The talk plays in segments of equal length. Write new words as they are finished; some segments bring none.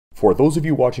For those of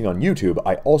you watching on YouTube,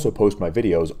 I also post my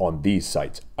videos on these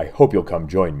sites. I hope you'll come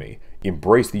join me.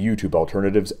 Embrace the YouTube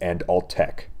alternatives and alt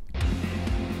tech.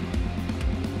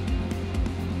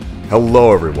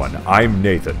 Hello everyone, I'm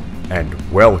Nathan,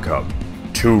 and welcome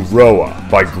to Roah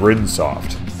by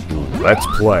Grinsoft. Let's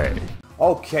play.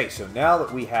 Okay, so now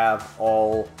that we have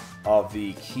all of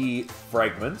the key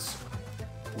fragments,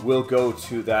 we'll go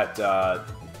to that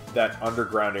that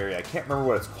underground area. I can't remember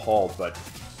what it's called, but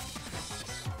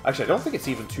actually I don't think it's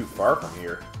even too far from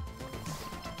here.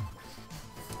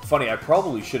 Funny, I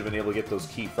probably should have been able to get those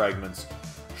key fragments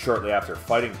shortly after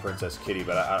fighting Princess Kitty,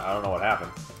 but I don't know what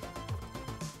happened.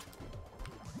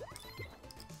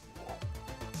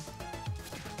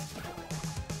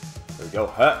 There we go.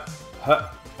 Huh. Huh.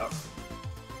 Oh.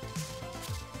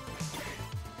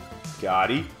 Got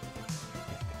it.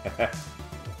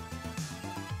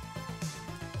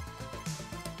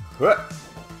 Huh.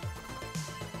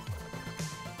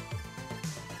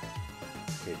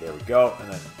 Okay, there we go.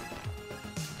 And then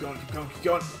keep going, keep going, keep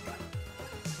going.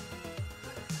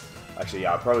 Actually,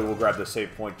 yeah, I probably will grab the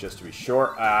save point just to be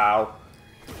sure. Ow.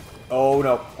 Oh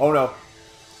no. Oh no.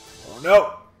 Oh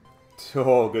no.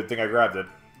 Oh, good thing I grabbed it.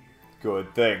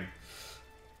 Good thing.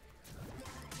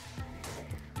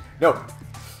 No.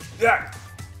 Yeah.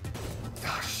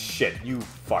 Oh, shit, you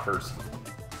fuckers.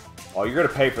 Oh, you're gonna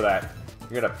pay for that.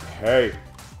 You're gonna pay.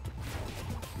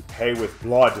 You pay with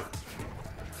blood.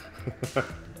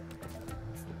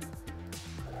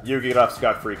 You get off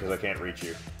scot-free because I can't reach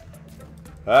you.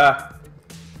 Ah.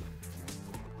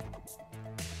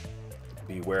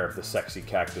 Beware of the sexy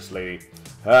cactus lady.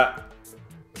 Ah.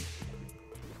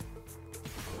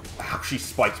 Ow, she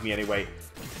spiked me anyway.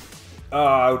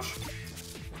 Ouch.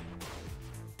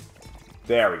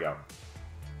 There we go.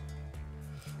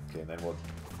 Okay, and then we'll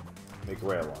make our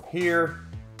way along here.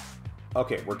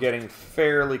 Okay, we're getting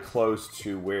fairly close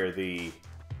to where the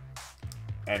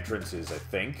entrance is, I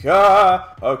think.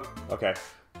 Ah! Oh, okay.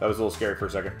 That was a little scary for a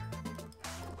second.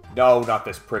 No, not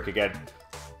this prick again.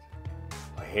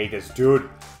 I hate this dude.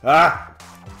 Ah!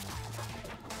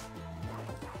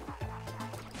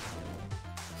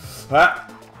 Ah!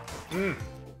 Mm.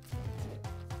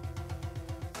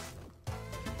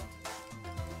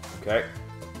 Okay.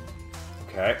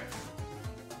 Okay.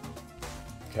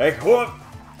 Okay. Whoop.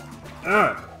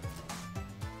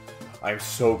 I'm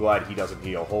so glad he doesn't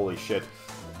heal. Holy shit.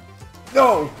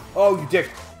 No! Oh, you dick.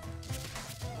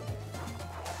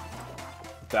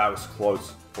 That was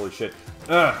close. Holy shit.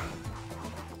 Got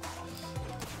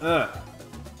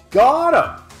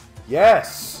him!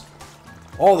 Yes!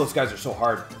 All those guys are so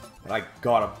hard. And I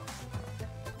got him.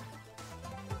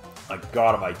 I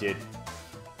got him, I did.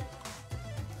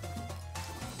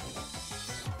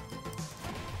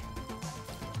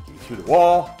 Get you through the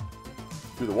wall.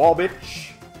 Through the wall,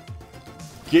 bitch.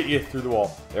 Get you through the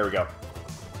wall. There we go.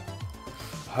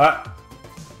 Huh.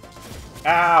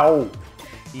 Ow!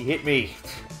 He hit me.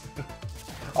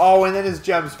 Oh, and then his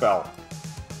gems fell.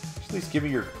 At least give me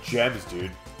your gems,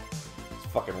 dude. It's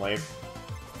fucking lame.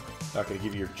 Not gonna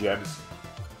give you your gems.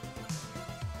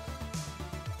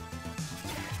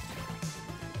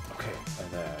 Okay,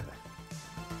 and then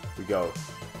we go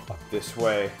up this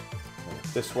way, and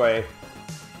this way.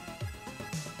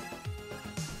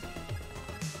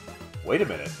 Wait a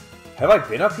minute. Have I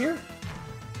been up here?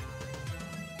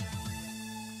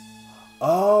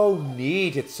 Oh,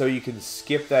 neat. It's so you can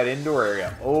skip that indoor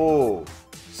area. Oh,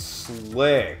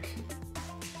 slick.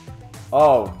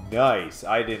 Oh, nice.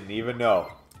 I didn't even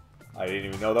know. I didn't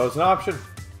even know that was an option.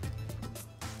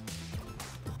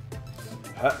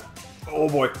 Huh. Oh,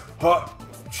 boy. Huh.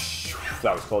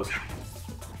 That was close.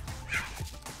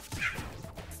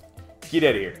 Get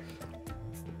out of here.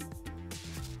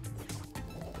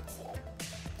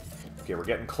 Okay, we're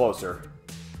getting closer.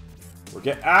 We're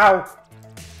getting... Ow!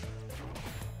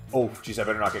 Oh, jeez, I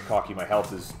better not get cocky. My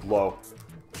health is low.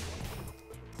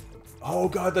 Oh,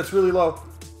 God, that's really low.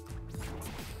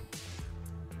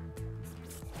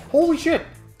 Holy shit!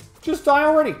 Just die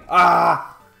already.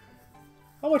 Ah!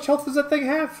 How much health does that thing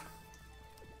have?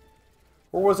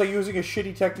 Or was I using a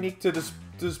shitty technique to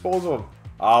dispose of him?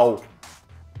 Ow.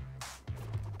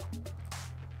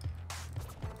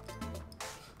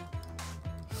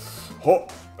 Oh,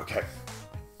 okay.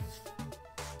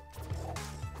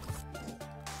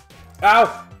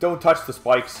 Ow! Don't touch the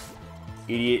spikes,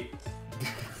 idiot.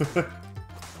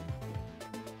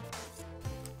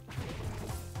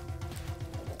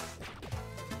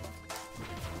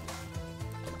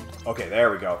 Okay,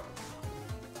 there we go.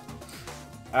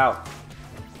 Ow.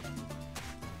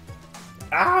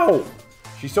 Ow!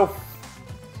 She's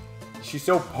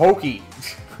so pokey.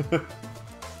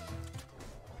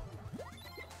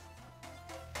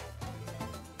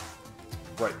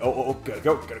 right. Oh, gotta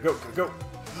go.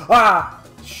 Ah!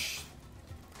 Shh.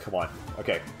 Come on.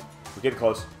 Okay. We're getting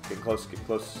close. Getting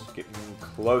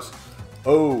close.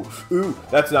 Oh, ooh,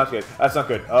 that's not good. That's not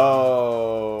good.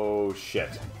 Oh, shit.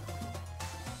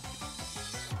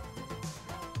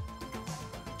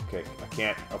 Okay, I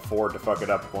can't afford to fuck it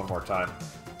up one more time.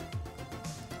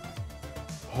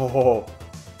 Oh.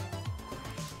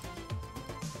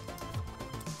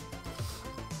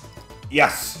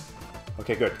 Yes!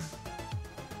 Okay, good.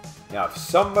 Now, if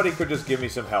somebody could just give me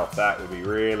some health, that would be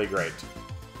really great.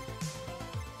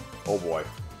 Oh, boy.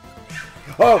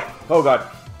 Oh! Oh, God.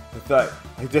 I thought...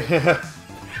 I did...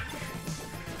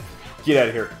 Get out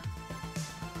of here.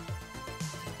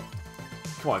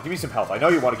 Come on, give me some health. I know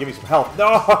you want to give me some health.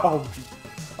 No!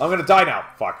 I'm gonna die now.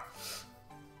 Fuck.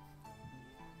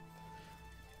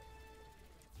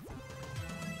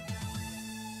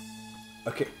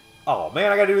 Okay. Oh,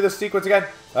 man, I gotta do this sequence again.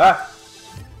 Ah!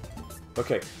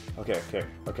 Okay.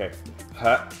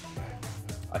 Huh?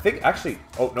 I think, actually...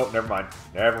 Oh, no, never mind.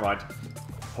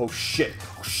 Oh, shit.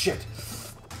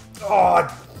 Oh,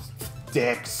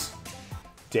 dicks.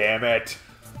 Damn it.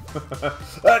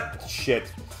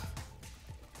 Shit.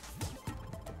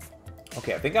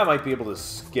 Okay, I think I might be able to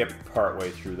skip partway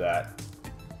through that.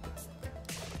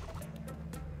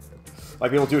 Might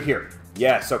be able to do it here.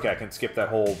 Yes, okay, I can skip that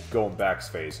whole going back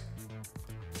phase.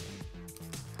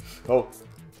 Oh.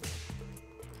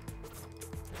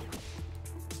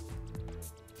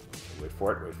 Wait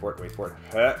for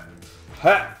it.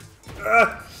 Ha!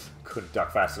 Couldn't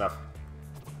duck fast enough.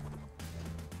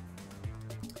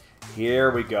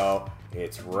 Here we go.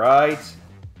 It's right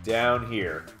down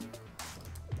here.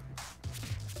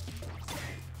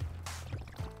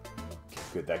 Okay,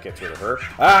 good, that gets rid of her.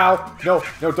 Ow! No,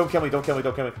 don't kill me.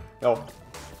 No.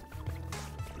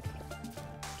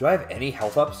 Do I have any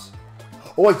health ups?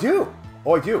 Oh, I do!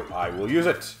 I will use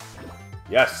it.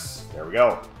 Yes, there we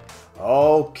go.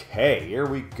 Okay, here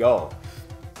we go.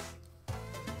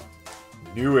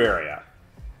 New area.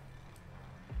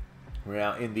 We're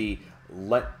now in the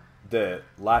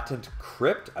Latent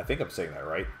Crypt. I think I'm saying that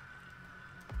right.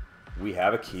 We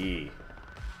have a key.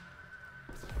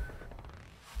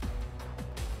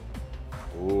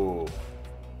 Ooh.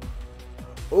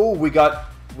 Oh, we got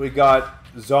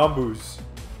zombies.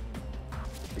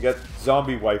 We got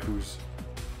zombie waifus.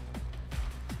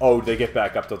 Oh, they get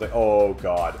back up, don't they? Oh,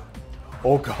 God.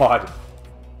 Oh, God.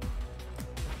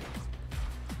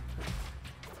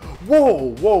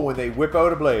 Whoa, when they whip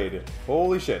out a blade.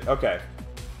 Holy shit, okay.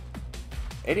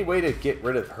 Any way to get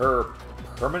rid of her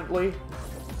permanently?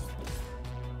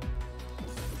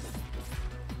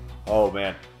 Oh,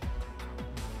 man.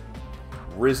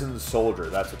 Risen Soldier,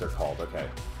 that's what they're called, okay.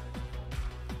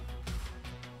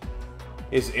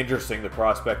 It's interesting, the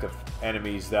prospect of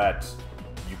enemies that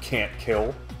you can't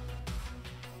kill.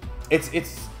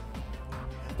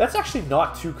 That's actually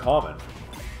not too common.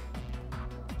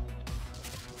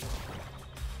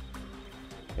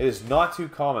 It is not too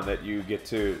common that you get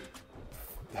to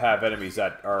have enemies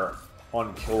that are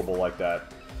unkillable like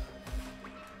that.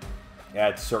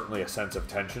 Adds certainly a sense of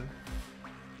tension.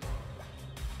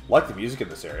 Like the music in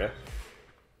this area.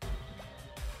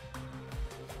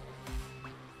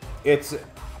 It's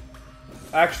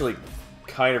actually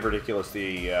kind of ridiculous,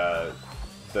 the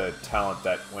talent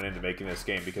that went into making this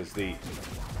game, because the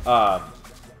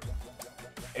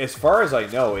as far as I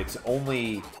know, it's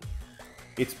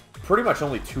pretty much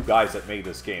only two guys that made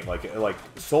this game. Like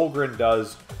Solgren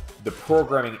does the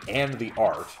programming and the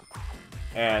art,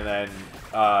 and then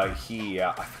I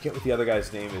forget what the other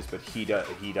guy's name is, but he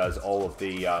does all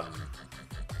the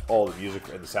music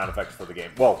and the sound effects for the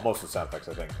game. Well, most of the sound effects,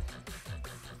 I think.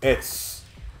 It's...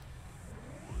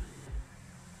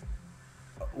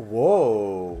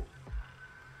 Whoa.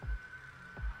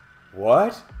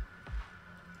 What?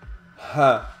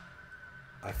 Huh.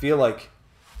 I feel like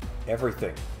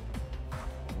everything.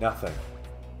 Nothing.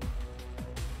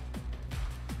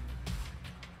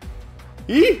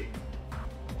 Eee?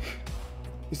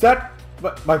 Is that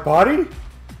my body?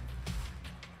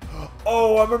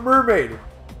 Oh, I'm a mermaid.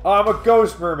 I'm a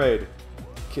ghost mermaid.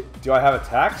 Do I have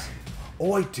attacks?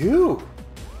 Oh, I do.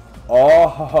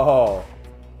 Oh.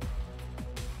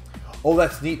 Oh,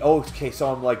 that's neat. Oh, okay,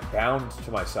 so I'm like bound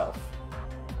to myself.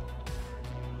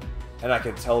 And I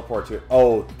can teleport to it.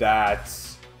 Oh,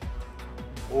 that's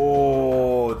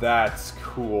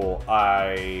cool.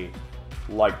 I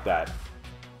like that.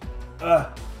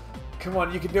 Come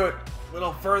on, you can do it. A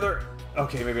little further.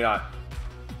 Okay, maybe not.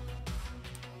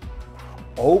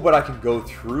 Oh, but I can go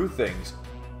through things.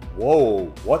 Whoa,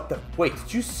 what the... Wait,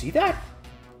 did you see that?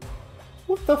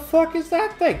 What the fuck is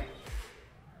that thing?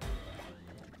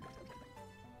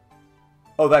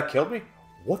 Oh, that killed me?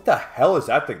 What the hell is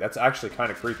that thing? That's actually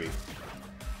kind of creepy.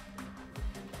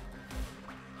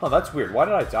 Huh, that's weird. Why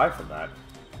did I die from that?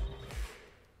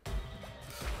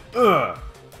 Ugh!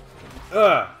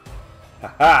 Ugh!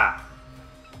 Ha-ha!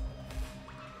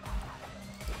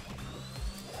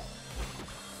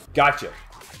 Gotcha.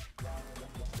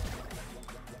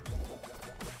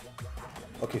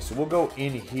 Okay, so we'll go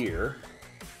in here.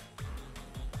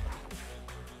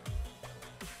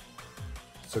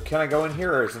 So can I go in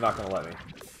here, or is it not going to let me?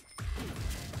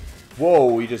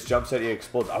 Whoa, he just jumps at you,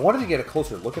 explodes. I wanted to get a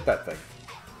closer look at that thing.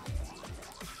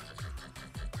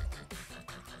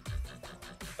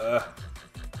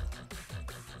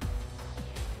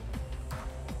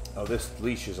 Oh, this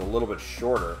leash is a little bit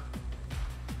shorter.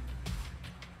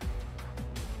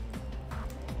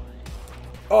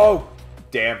 Oh,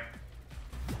 damn.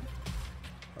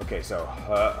 Okay, so,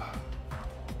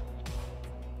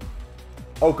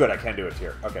 oh, good, I can do it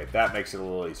here. Okay, that makes it a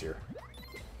little easier.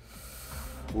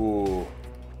 Ooh.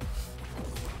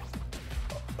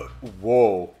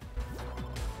 Whoa.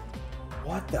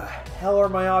 What the hell are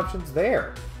my options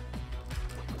there?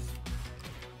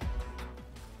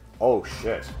 Oh,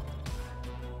 shit.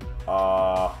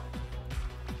 I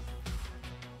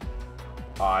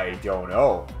don't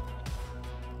know.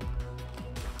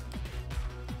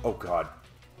 Oh, God.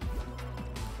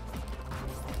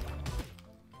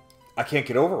 I can't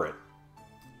get over it.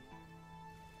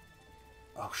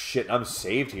 Oh, shit. I'm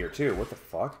saved here, too. What the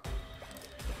fuck?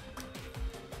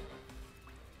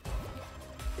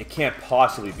 It can't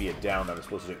possibly be a down that I'm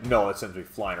supposed to do. No, it sends me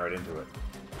flying right into it.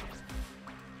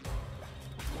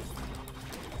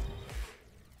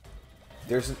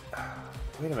 There's an...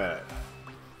 Wait a minute.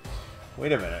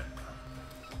 Wait a minute.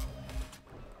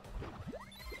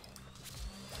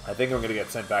 I think I'm going to get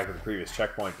sent back to the previous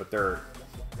checkpoint, but there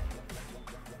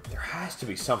has to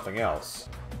be something else.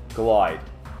 Glide.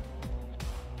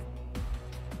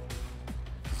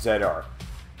 ZR.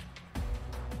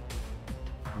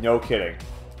 No kidding.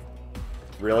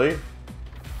 Really?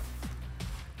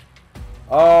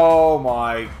 Oh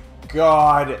my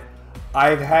god.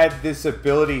 I've had this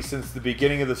ability since the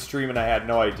beginning of the stream and I had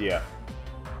no idea.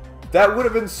 That would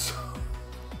have been so...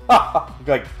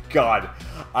 Like, God.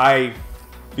 I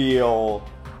feel...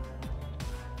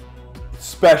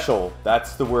 special.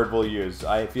 That's the word we'll use.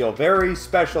 I feel very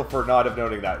special for not have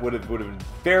noting that. Would have been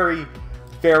very,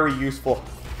 very useful.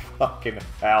 Fucking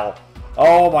hell.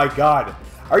 Oh my god.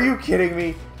 Are you kidding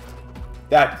me?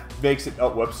 That makes it... Oh,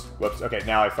 whoops. Whoops. Okay,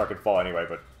 now I fucking fall anyway,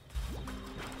 but...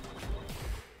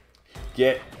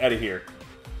 Get out of here.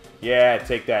 Yeah,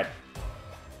 take that.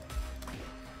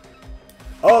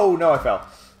 Oh, no, I fell.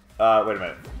 Wait a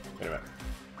minute. Wait a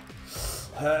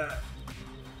minute.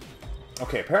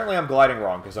 Okay, apparently I'm gliding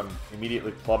wrong because I'm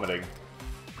immediately plummeting.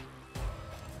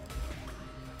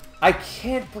 I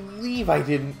can't believe I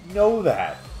didn't know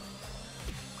that.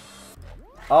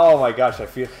 Oh my gosh, I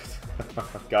feel...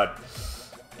 Oh god.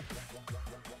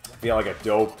 I feel like a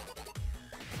dope.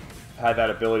 Had that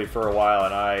ability for a while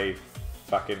and I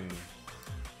fucking...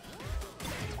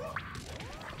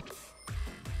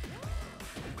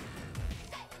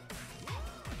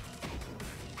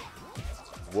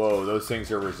 Whoa, those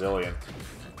things are resilient.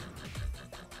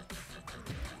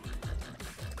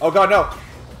 Oh god, no!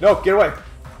 No, get away!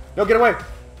 No, get away!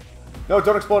 No,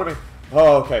 don't explode at me!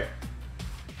 Oh, okay.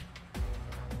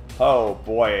 Oh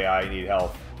boy, I need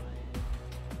help.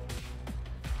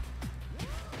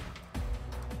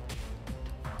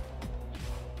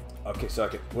 Okay, so I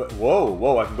can... Whoa,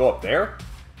 whoa, I can go up there?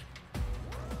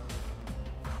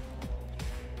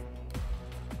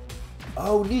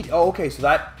 Oh, neat. Oh, okay, so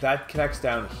that connects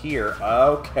down here.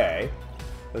 Okay.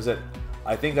 Is it...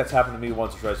 I think that's happened to me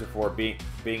once or twice before, being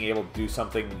able to do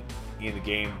something in the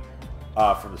game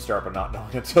from the start, but not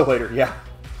knowing until later. Yeah.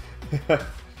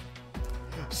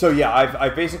 So yeah,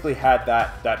 I've basically had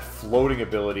that floating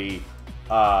ability,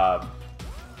 like,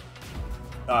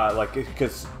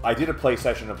 because I did a play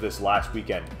session of this last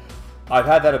weekend. I've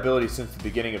had that ability since the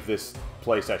beginning of this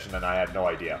play session, and I had no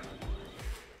idea.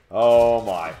 Oh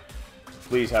my.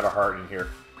 Please have a heart in here.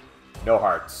 No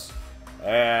hearts.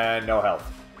 And no health.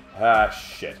 Ah,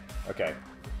 shit. Okay.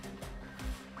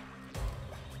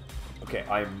 Okay,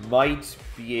 I might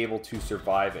be able to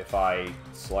survive if I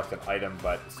select an item,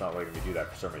 but it's not letting me do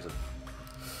that for some reason.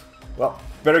 Well,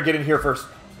 better get in here first.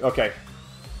 Okay.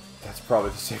 That's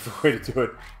probably the safer way to do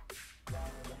it.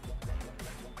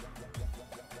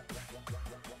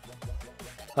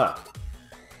 Huh.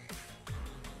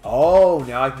 Oh,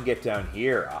 now I can get down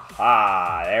here.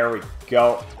 Aha, there we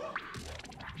go.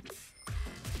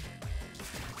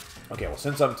 Okay, well,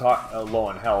 since I'm low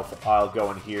on health, I'll go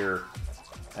in here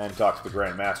and talk to the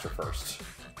Grandmaster first.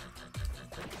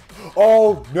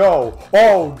 Oh no!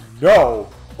 Oh no!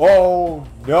 Oh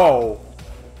no!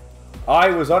 I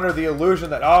was under the illusion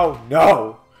that... Oh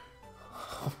no!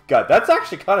 Oh god, that's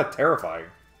actually kind of terrifying.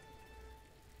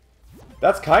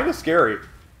 That's kind of scary.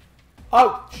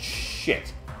 Oh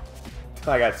shit!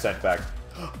 I got sent back.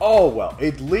 Oh well,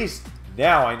 at least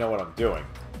now I know what I'm doing.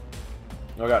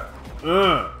 Oh god.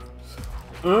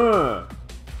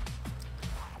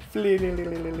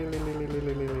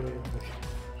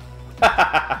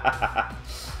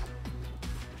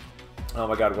 Oh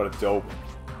my god, what a dope.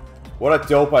 What a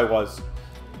dope I was.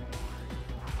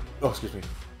 Oh, excuse me.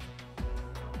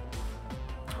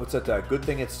 What's that? Good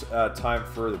thing it's time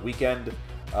for the weekend.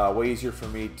 Way easier for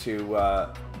me to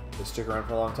stick around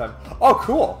for a long time. Oh,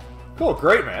 cool. Cool,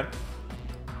 great, man.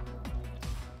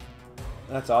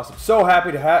 That's awesome. So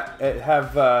happy to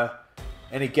have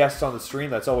any guests on the stream.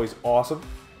 That's always awesome.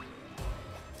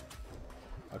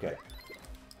 Okay.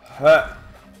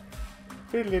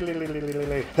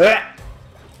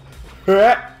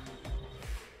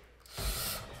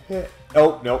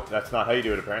 Oh, nope, that's not how you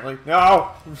do it, apparently.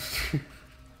 No!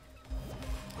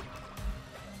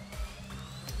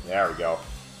 There we go.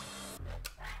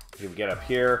 We get up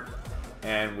here,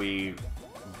 and we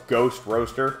ghost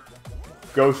roaster.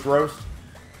 Ghost roast.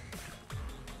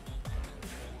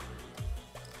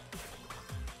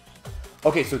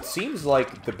 Okay, so it seems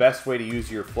like the best way to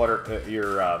use your flutter,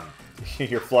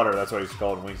 your flutter, that's what it's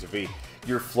called in Wings of V.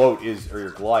 Your float is, or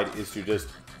your glide, is to just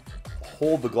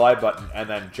hold the glide button and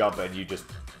then jump, and you just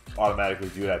automatically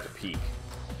do it at the peak.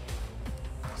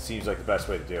 Seems like the best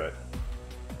way to do it.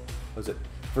 Was it?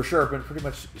 For sure, I've been pretty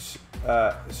much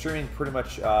streaming pretty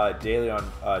much daily on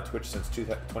Twitch since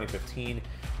 2015.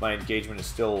 My engagement is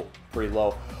still pretty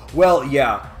low. Well,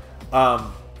 yeah.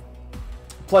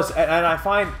 Plus, and I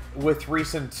find with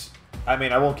recent, I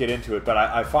mean, I won't get into it, but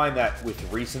I find that with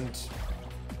recent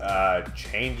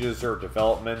changes or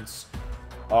developments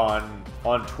on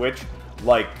Twitch,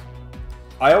 like,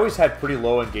 I always had pretty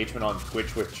low engagement on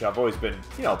Twitch, which I've always been,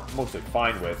 you know, mostly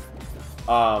fine with.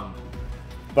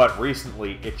 But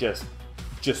recently, it just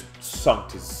sunk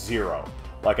to 0.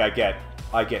 Like, I get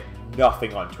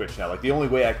nothing on Twitch now. Like, the only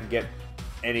way I can get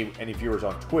any viewers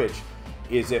on Twitch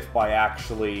is if by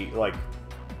actually, like,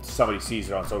 somebody sees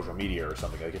it on social media or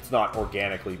something. Like, it's not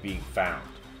organically being found.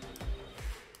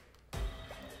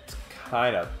 It's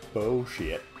kind of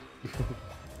bullshit.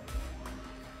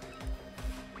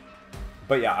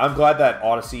 But yeah, I'm glad that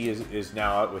Odyssey is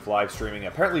now out with live streaming.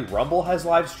 Apparently Rumble has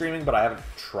live streaming, but I haven't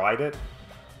tried it.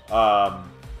 And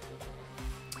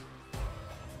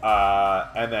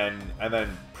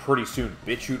then pretty soon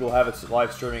BitChute will have its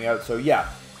live streaming out. So yeah,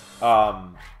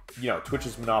 you know,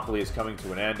 Twitch's monopoly is coming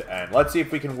to an end, and let's see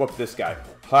if we can whoop this guy.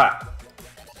 Ha!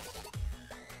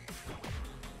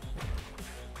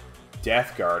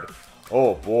 Death Guard.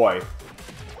 Oh boy.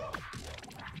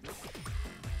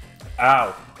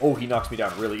 Ow. Oh, he knocks me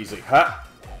down really easily. Ha!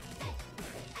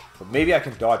 But maybe I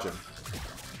can dodge him.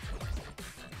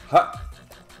 Ha!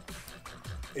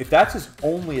 If that's his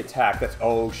only attack, that's...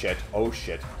 Oh, shit. Oh,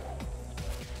 shit.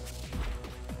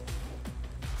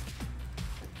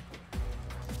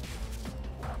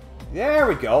 There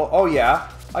we go. Oh,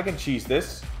 yeah. I can cheese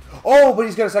this. Oh, but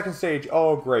he's got a second stage.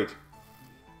 Oh, great.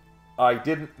 I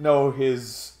didn't know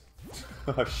his...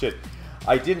 Oh, shit.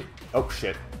 I didn't... Oh,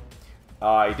 shit.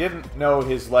 I didn't know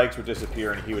his legs would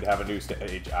disappear and he would have a new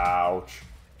stage. Ouch.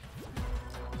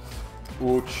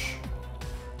 Ouch.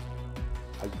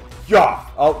 Yeah.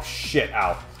 Oh, shit.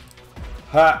 Ow.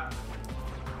 Ha.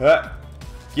 Ha.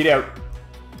 Get out.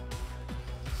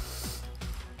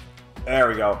 There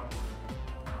we go.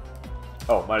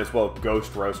 Oh, might as well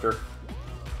Ghost Roaster.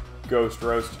 Ghost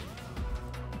Roast.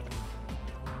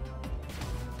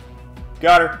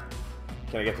 Got her.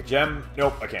 Can I get the gem?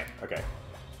 Nope, I can't. Okay.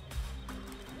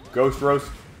 Ghost Roast.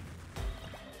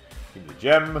 Give me the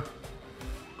gem.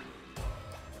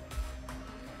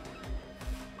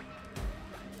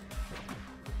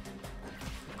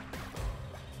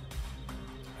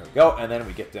 There we go, and then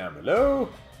we get down below.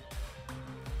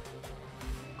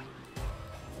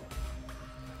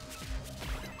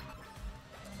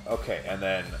 Okay, and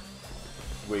then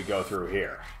we go through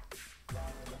here.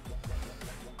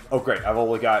 Oh, great. I've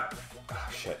only got... Oh,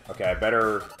 shit. Okay, I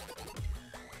better...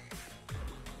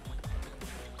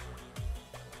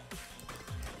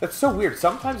 That's so weird.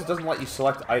 Sometimes it doesn't let you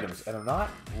select items, and I'm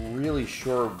not really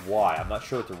sure why. I'm not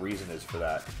sure what the reason is for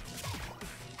that.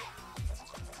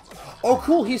 Oh,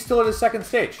 cool. He's still at his second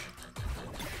stage.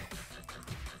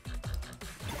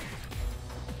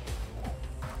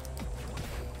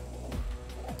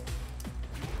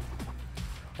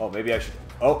 Oh, maybe I should...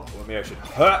 Oh, maybe I should...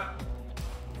 Huh!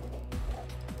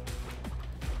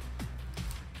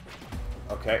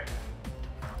 Okay.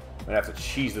 I'm gonna have to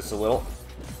cheese this a little.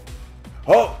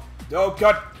 Oh! Oh,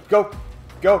 God! Go!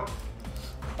 Go!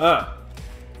 Oh,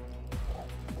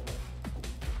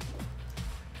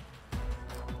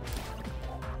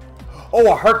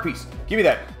 a heart piece! Give me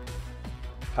that!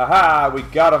 Haha, we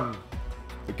got him!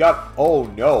 We got... Oh,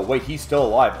 no. Wait, he's still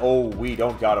alive. Oh, we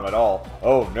don't got him at all.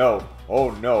 Oh, no. Oh,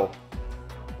 no.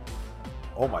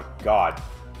 Oh, my God.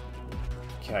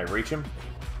 Can I reach him?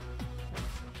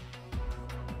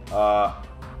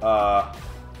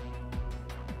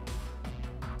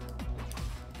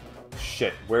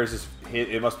 Shit. Where's his...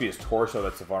 It must be his torso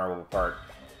that's the vulnerable part.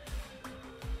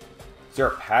 Is there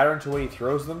a pattern to the way he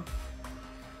throws them?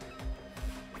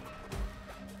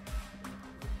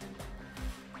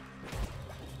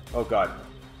 Oh, God.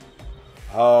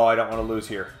 Oh, I don't want to lose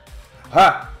here.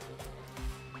 Ha!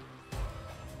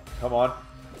 Come on.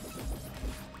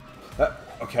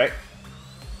 Okay.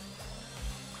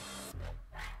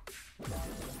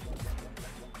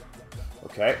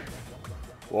 Okay.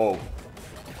 Whoa.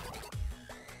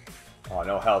 Oh,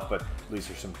 no health, but at least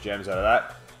there's some gems out of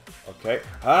that. Okay.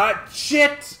 Ah,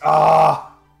 shit!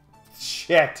 Ah!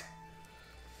 Shit!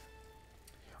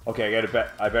 Okay,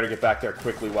 I better get back there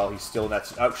quickly while he's still in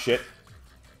that... Oh, shit.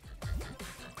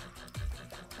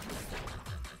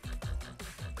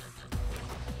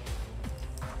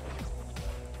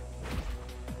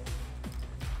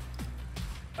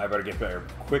 I better get there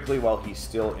quickly while he's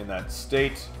still in that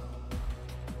state.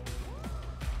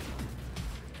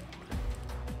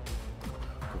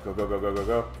 Go, go, go, go, go,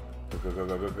 go. Go, go, go,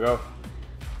 go, go, go.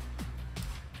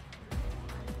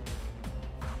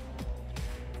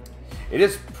 It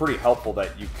is pretty helpful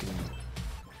that you can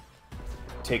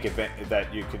take advantage,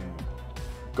 that you can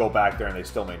go back there and they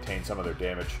still maintain some of their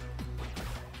damage.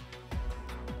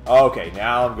 Okay,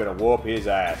 now I'm gonna whoop his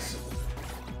ass.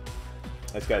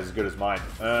 This guy's as good as mine.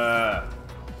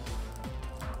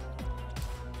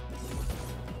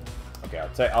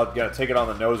 Okay, I'll gotta take it on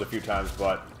the nose a few times,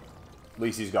 but at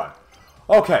least he's gone.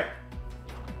 Okay.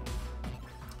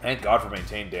 Thank God for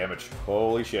maintained damage.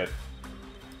 Holy shit.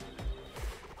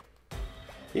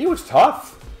 He was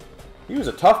tough. He was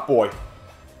a tough boy.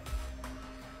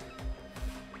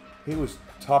 He was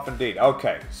tough indeed.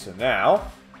 Okay, so now...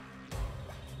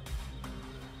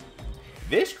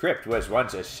 This crypt was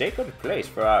once a sacred place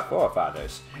for our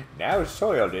forefathers, now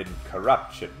soiled and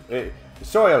corrupted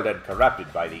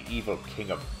by the evil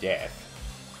King of Death.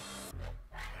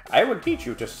 I will teach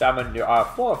you to summon our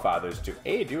forefathers to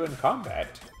aid you in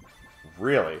combat.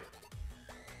 Really?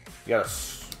 You got a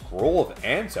scroll of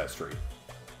ancestry.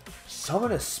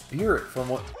 Summon a spirit from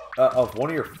of one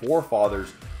of your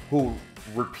forefathers who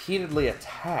repeatedly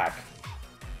attack,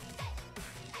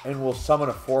 and will summon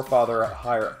a forefather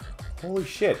higher. Holy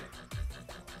shit!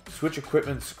 Switch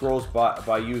equipment scrolls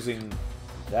by using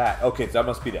that. Okay, so that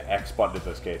must be the X button in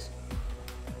this case.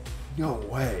 No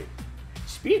way.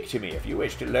 Speak to me if you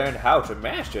wish to learn how to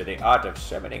master the art of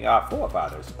summoning our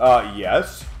forefathers.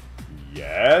 Yes.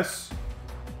 Yes.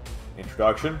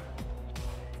 Introduction.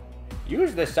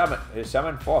 Use the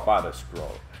summon forefather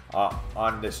scroll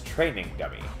on this training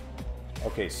dummy.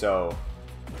 Okay, so...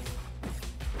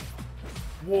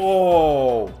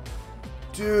 Whoa!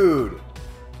 Dude!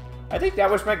 I think that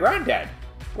was my granddad.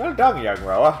 Well done, young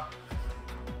Roah.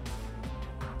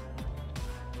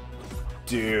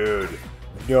 Dude.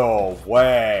 No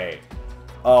way.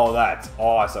 Oh, that's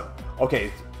awesome.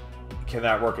 Okay, can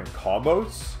that work in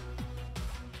combos?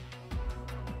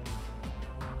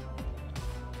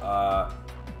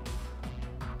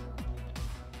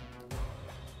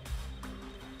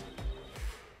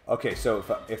 Okay, so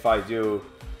if I do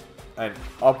an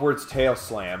upwards tail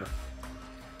slam.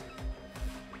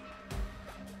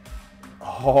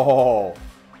 Oh,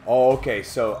 okay,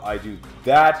 so I do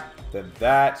that,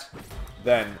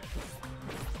 then,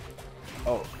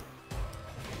 oh.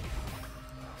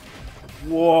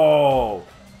 Whoa!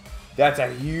 That's a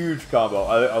huge combo,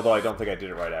 although I don't think I did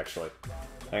it right, actually.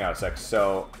 Hang on a sec.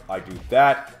 So, I do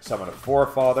that, summon a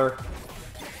forefather.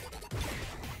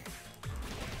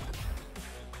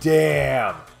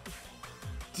 Damn!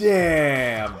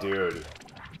 Damn, dude.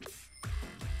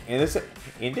 In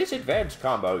this advanced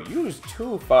combo, use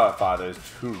two forefathers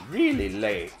to really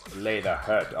lay the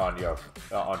hurt on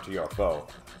onto your foe.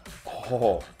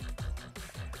 Oh.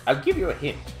 I'll give you a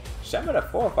hint. Summon a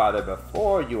forefather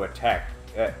before you attack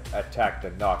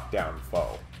the knockdown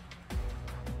foe.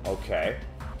 Okay.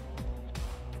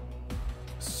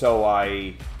 So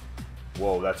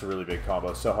whoa, that's a really big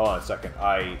combo. So hold on a second.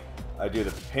 I do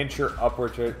the pincher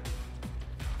upward to...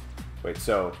 Wait,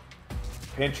 so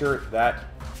pincher, that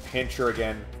pincher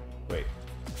again. Wait.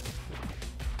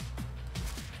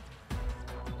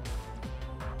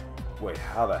 Wait,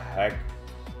 how the heck?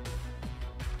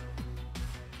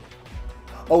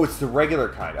 Oh, it's the regular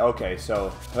kind. Okay,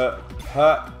 so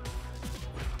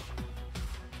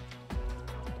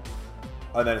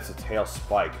and then it's a tail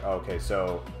spike. Okay,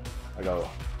 so I go.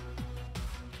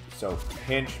 So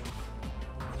pinch.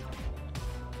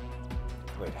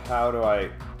 Wait, how do I?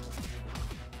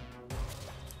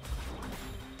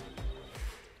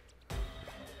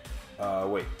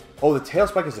 Wait. Oh, the tail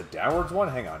spike is a downwards one?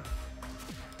 Hang on.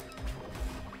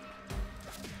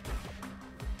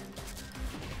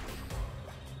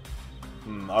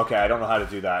 Okay, I don't know how to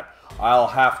do that. I'll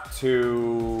have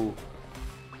to...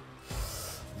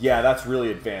 Yeah, that's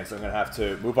really advanced. I'm going to have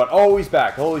to move on. Oh, he's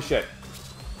back. Holy shit.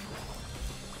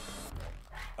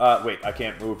 Wait, I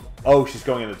can't move. Oh, she's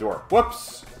going in the door.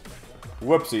 Whoops.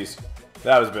 Whoopsies.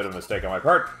 That was a bit of a mistake on my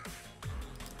part.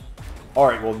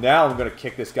 Alright, well now I'm going to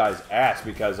kick this guy's ass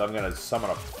because I'm going to summon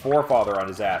a forefather on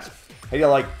his ass. How do you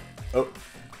like... Oh.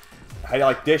 How do you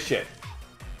like this shit?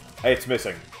 Hey, it's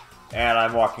missing. And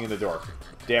I'm walking in the door.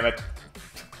 Damn it.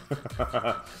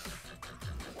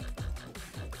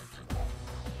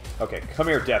 Okay, come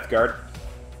here, Death Guard.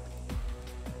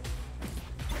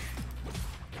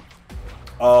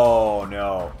 Oh,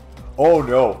 no. Oh,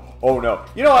 no. Oh, no.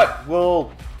 You know what?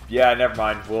 We'll... Yeah, never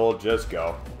mind. We'll just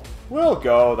go. We'll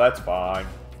go. That's fine.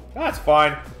 That's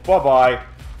fine. Bye-bye.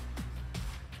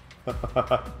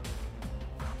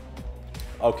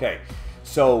 Okay.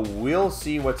 So, we'll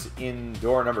see what's in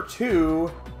door number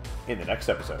 2 in the next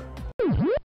episode.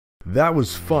 That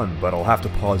was fun, but I'll have to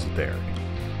pause it there.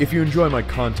 If you enjoy my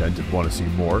content and want to see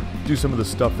more, do some of the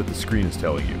stuff that the screen is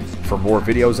telling you. For more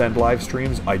videos and live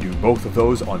streams, I do both of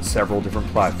those on several different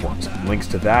platforms. Links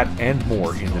to that and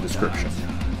more in the description.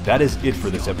 That is it for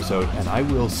this episode, and I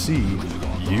will see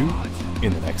you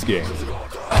in the next game.